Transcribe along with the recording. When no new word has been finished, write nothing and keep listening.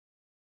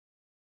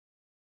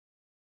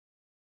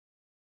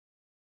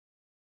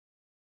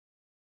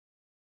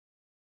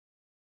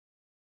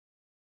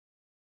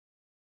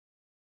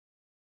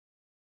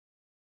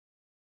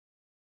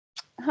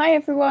Hi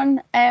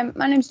everyone.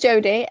 My name's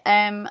Jodie.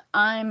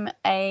 I'm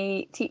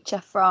a teacher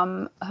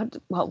from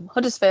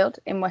Huddersfield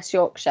in West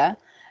Yorkshire.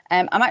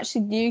 I'm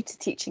actually new to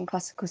teaching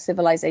classical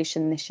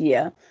civilization this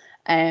year,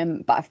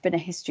 but I've been a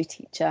history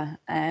teacher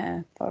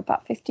for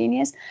about 15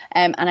 years,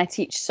 and I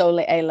teach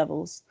solely A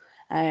levels.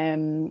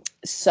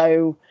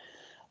 So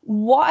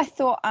what I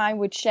thought I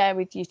would share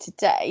with you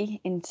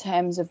today in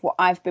terms of what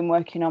I've been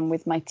working on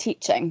with my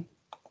teaching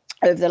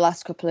over the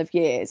last couple of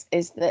years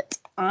is that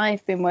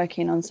I've been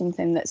working on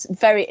something that's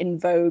very in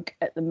vogue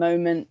at the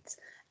moment,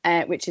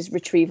 which is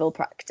retrieval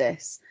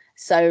practice.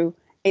 So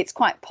it's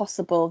quite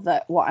possible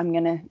that what I'm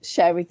going to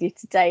share with you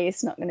today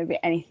is not going to be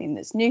anything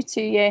that's new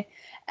to you.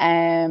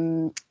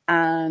 And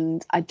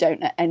I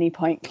don't at any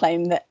point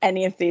claim that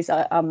any of these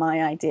are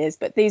my ideas,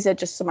 but these are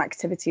just some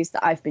activities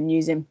that I've been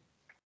using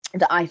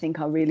that I think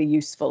are really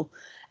useful.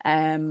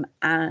 And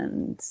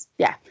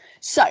yeah,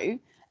 so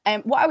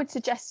what I would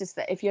suggest is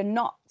that if you're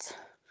not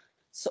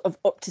sort of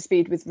up to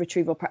speed with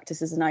retrieval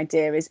practice as an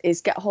idea, is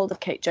get hold of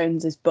Kate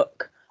Jones's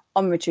book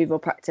on retrieval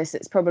practice.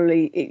 It's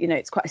probably,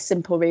 it's quite a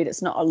simple read.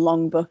 It's not a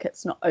long book.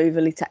 It's not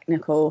overly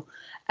technical.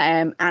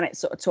 And it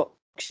sort of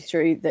talks you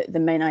through the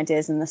main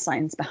ideas and the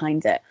science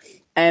behind it.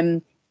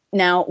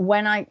 Now,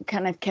 when I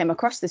kind of came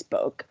across this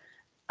book,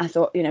 I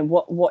thought,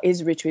 what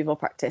is retrieval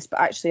practice? But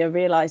actually, I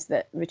realised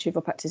that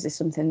retrieval practice is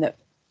something that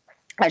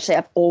actually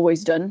I've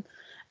always done.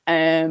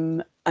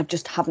 I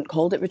just haven't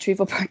called it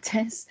retrieval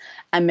practice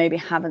and maybe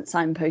haven't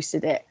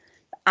signposted it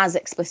as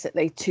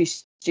explicitly to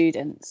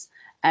students.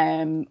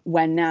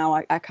 When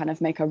now I kind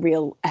of make a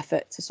real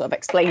effort to sort of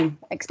explain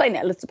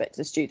it a little bit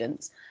to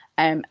students,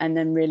 and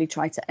then really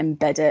try to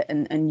embed it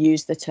and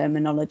use the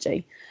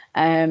terminology.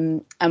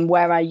 And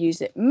where I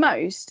use it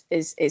most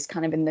is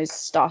kind of in those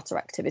starter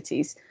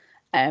activities.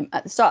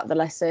 At the start of the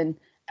lesson,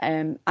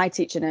 I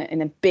teach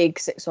in a big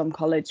sixth form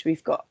college.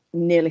 We've got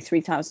nearly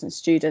 3,000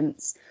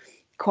 students.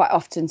 Quite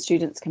often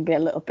students can be a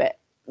little bit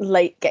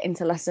late getting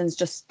to lessons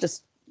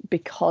just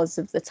because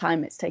of the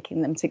time it's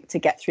taking them to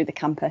get through the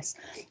campus.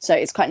 So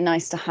it's quite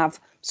nice to have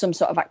some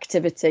sort of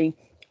activity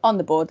on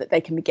the board that they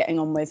can be getting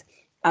on with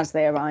as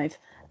they arrive.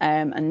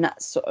 And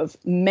that's sort of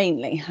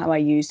mainly how I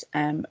use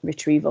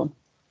retrieval.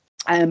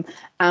 And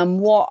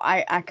what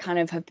I kind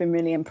of have been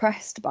really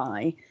impressed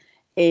by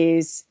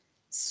is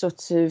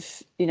sort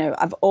of,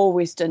 I've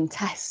always done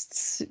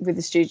tests with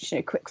the students,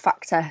 quick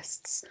fact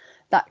tests,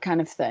 that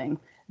kind of thing.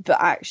 But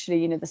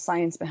actually, the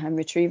science behind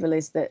retrieval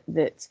is that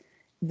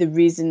the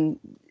reason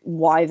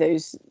why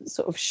those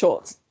sort of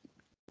short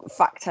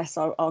fact tests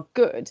are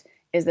good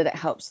is that it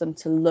helps them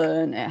to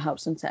learn, it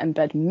helps them to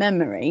embed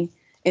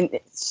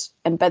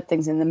embed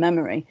things in the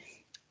memory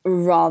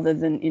rather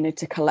than,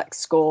 to collect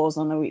scores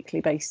on a weekly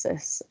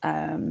basis.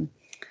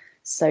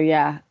 So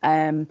yeah,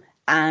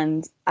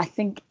 and I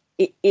think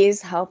it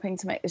is helping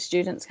to make the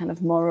students kind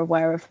of more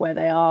aware of where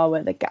they are,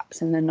 where the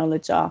gaps in their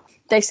knowledge are.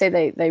 They say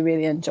they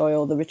really enjoy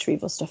all the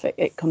retrieval stuff.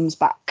 It comes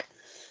back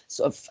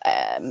sort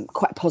of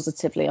quite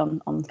positively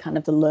on kind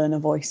of the learner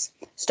voice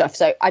stuff.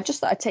 So I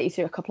just thought I'd take you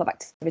through a couple of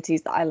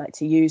activities that I like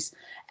to use.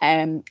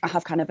 I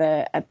have kind of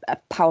a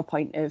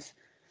PowerPoint of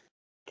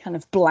kind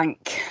of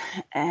blank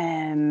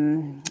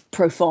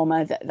pro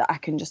forma that I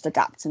can just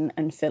adapt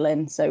and fill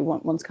in. So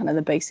once kind of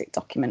the basic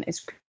document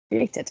is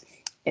created,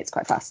 it's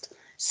quite fast.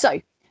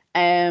 So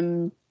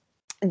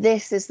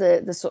this is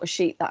the sort of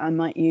sheet that I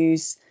might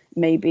use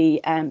maybe.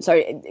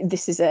 Sorry,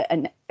 this is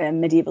a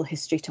medieval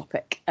history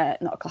topic,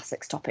 not a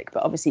classics topic,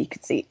 but obviously you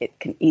could see it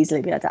can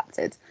easily be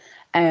adapted.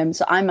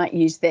 So I might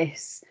use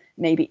this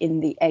maybe in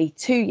the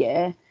A2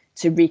 year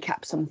to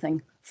recap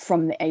something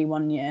from the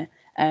A1 year,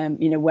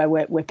 where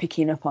we're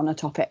picking up on a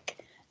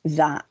topic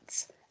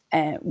that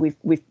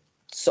we've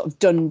sort of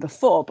done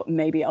before, but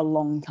maybe a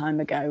long time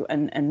ago.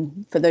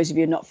 And for those of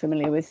you not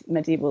familiar with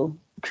medieval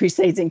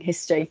crusading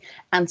history,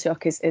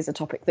 Antioch is a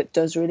topic that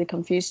does really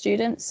confuse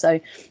students.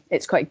 So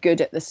it's quite good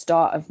at the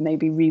start of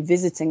maybe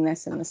revisiting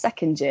this in the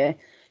second year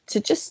to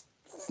just,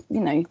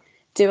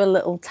 do a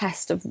little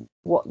test of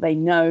what they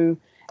know,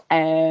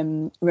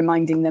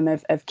 reminding them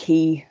of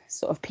key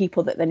sort of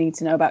people that they need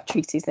to know about,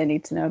 treaties they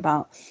need to know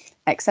about,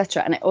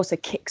 etc. And it also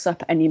kicks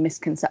up any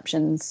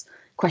misconceptions,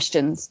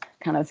 questions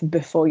kind of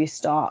before you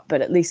start,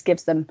 but at least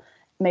gives them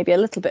maybe a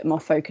little bit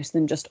more focus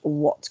than just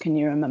what can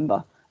you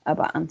remember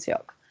about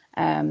Antioch.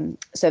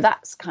 So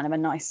that's kind of a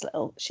nice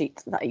little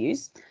sheet that I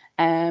use.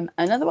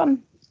 Another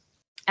one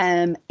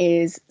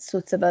is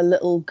sort of a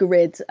little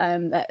grid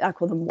that I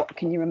call them what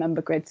can you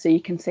remember grid. So you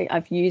can see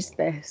I've used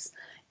this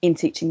in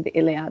teaching the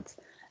Iliad.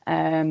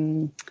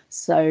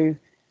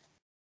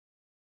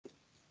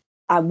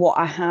 What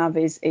I have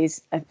is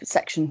a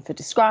section for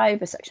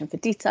describe, a section for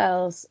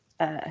details,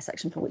 a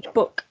section for which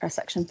book, a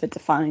section for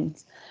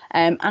defines.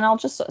 And I'll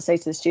just sort of say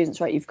to the students,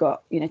 right, you've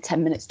got,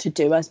 10 minutes to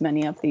do as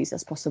many of these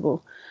as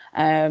possible.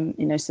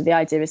 So the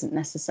idea isn't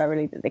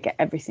necessarily that they get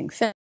everything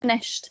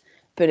finished,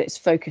 but it's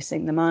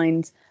focusing the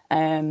mind,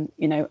 and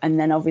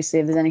then obviously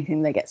if there's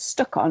anything they get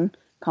stuck on,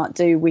 can't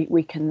do,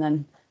 we can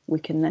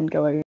then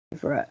go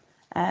over it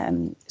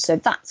So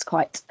that's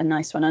quite a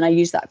nice one, and I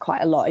use that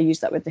quite a lot. I use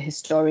that with the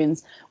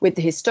historians. With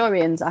the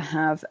historians, I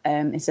have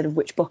instead of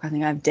which book, I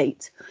think I have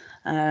date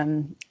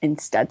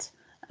instead.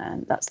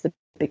 That's the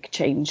big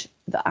change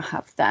that I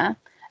have there.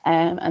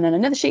 And then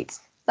another sheet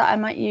that I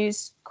might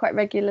use quite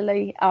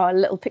regularly are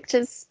little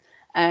pictures,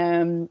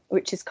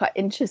 which is quite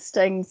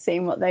interesting,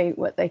 seeing what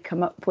they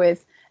come up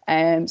with.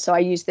 So I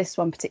use this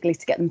one particularly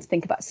to get them to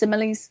think about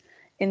similes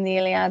in the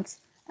Iliad.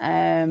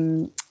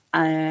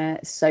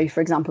 So,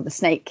 for example, the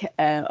snake,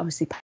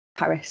 obviously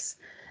Paris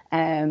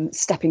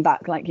stepping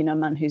back, like, you know, a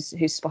man who's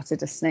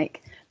spotted a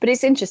snake. But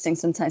it's interesting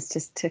sometimes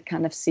to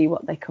kind of see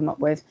what they come up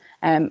with.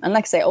 And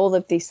like I say, all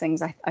of these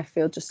things I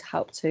feel just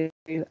help to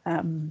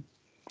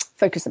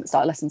focus them at the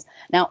start of lessons.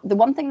 Now, the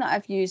one thing that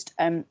I've used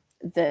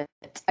that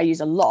I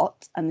use a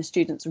lot and the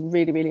students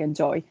really, really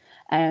enjoy,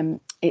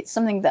 it's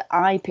something that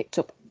I picked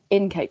up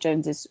in Kate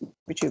Jones's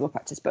retrieval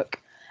practice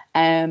book,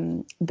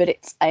 but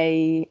it's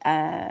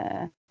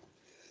an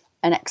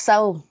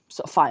Excel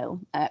sort of file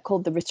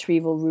called the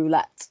Retrieval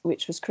Roulette,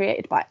 which was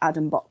created by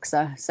Adam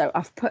Boxer. So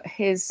I've put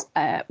his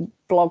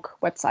blog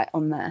website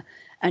on there,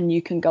 and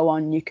you can go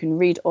on, you can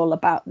read all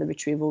about the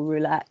Retrieval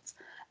Roulette,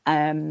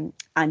 and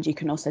you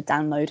can also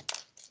download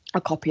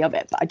a copy of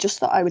it. But I just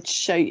thought I would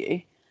show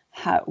you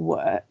how it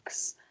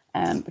works,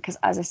 because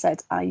as I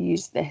said, I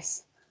use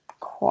this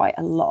quite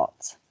a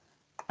lot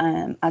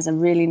as a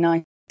really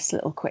nice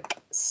little quick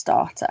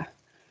starter.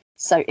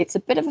 So it's a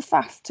bit of a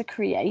faff to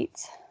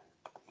create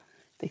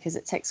because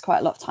it takes quite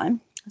a lot of time.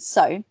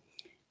 So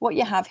what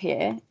you have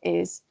here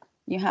is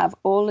you have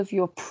all of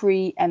your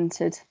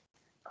pre-entered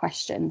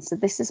questions. So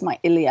this is my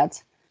Iliad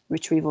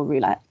Retrieval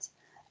Roulette.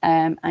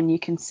 And you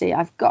can see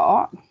I've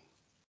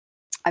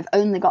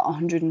only got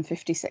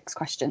 156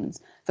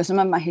 questions. For some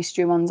of my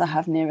history ones, I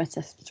have nearer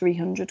to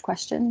 300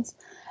 questions,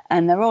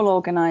 and they're all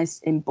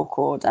organised in book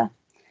order.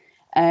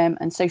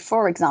 And so,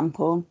 for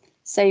example,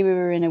 say we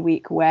were in a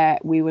week where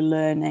we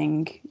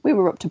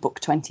were up to book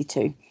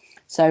 22.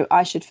 So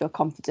I should feel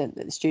confident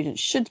that the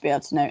students should be able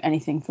to know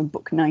anything from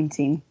book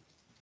 19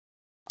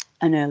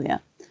 and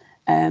earlier.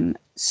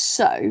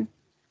 So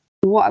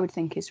what I would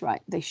think is,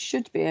 right, they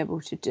should be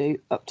able to do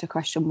up to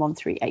question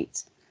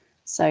 138.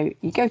 So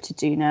you go to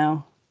do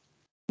now,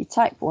 you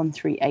type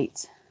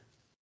 138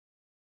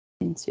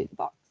 into the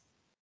box,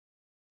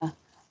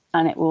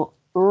 and it will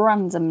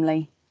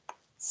randomly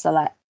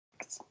select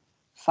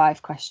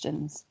 5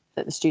 questions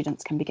that the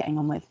students can be getting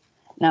on with.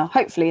 Now,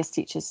 hopefully as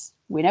teachers,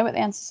 we know what the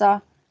answers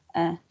are,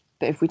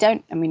 but if we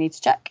don't and we need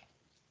to check,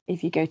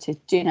 if you go to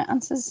do now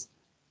answers,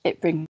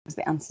 it brings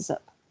the answers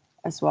up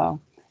as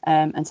well.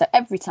 And so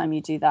every time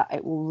you do that,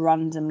 it will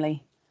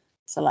randomly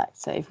select.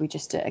 So if we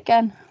just do it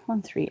again,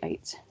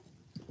 138,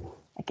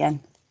 again,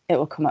 it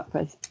will come up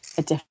with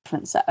a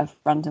different set of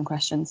random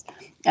questions.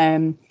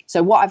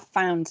 So what I've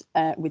found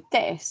with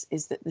this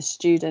is that the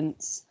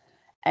students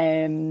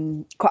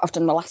quite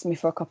often they'll ask me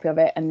for a copy of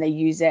it, and they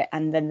use it,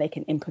 and then they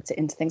can input it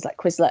into things like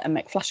Quizlet and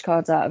make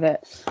flashcards out of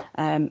it,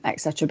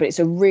 etc. But it's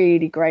a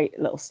really great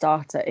little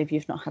starter if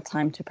you've not had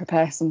time to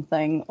prepare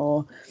something,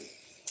 or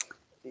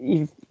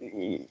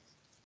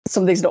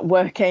something's not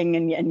working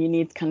and you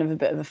need kind of a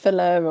bit of a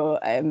filler, or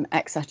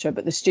etc.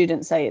 But the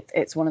students say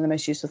it's one of the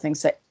most useful things.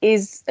 So it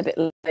is a bit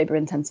labour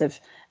intensive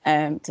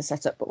to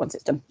set up, but once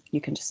it's done,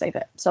 you can just save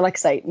it. So like I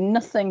say,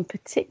 nothing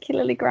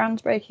particularly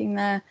groundbreaking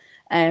there.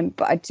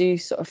 But I do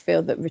sort of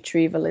feel that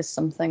retrieval is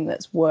something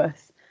that's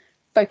worth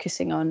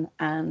focusing on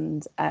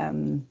and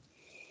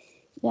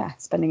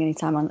spending any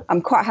time on.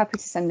 I'm quite happy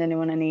to send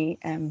anyone any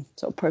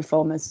sort of pro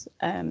formas,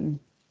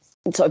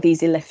 sort of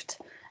easy lift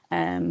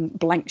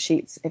blank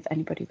sheets if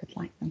anybody would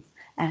like them.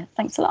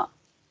 Thanks a lot.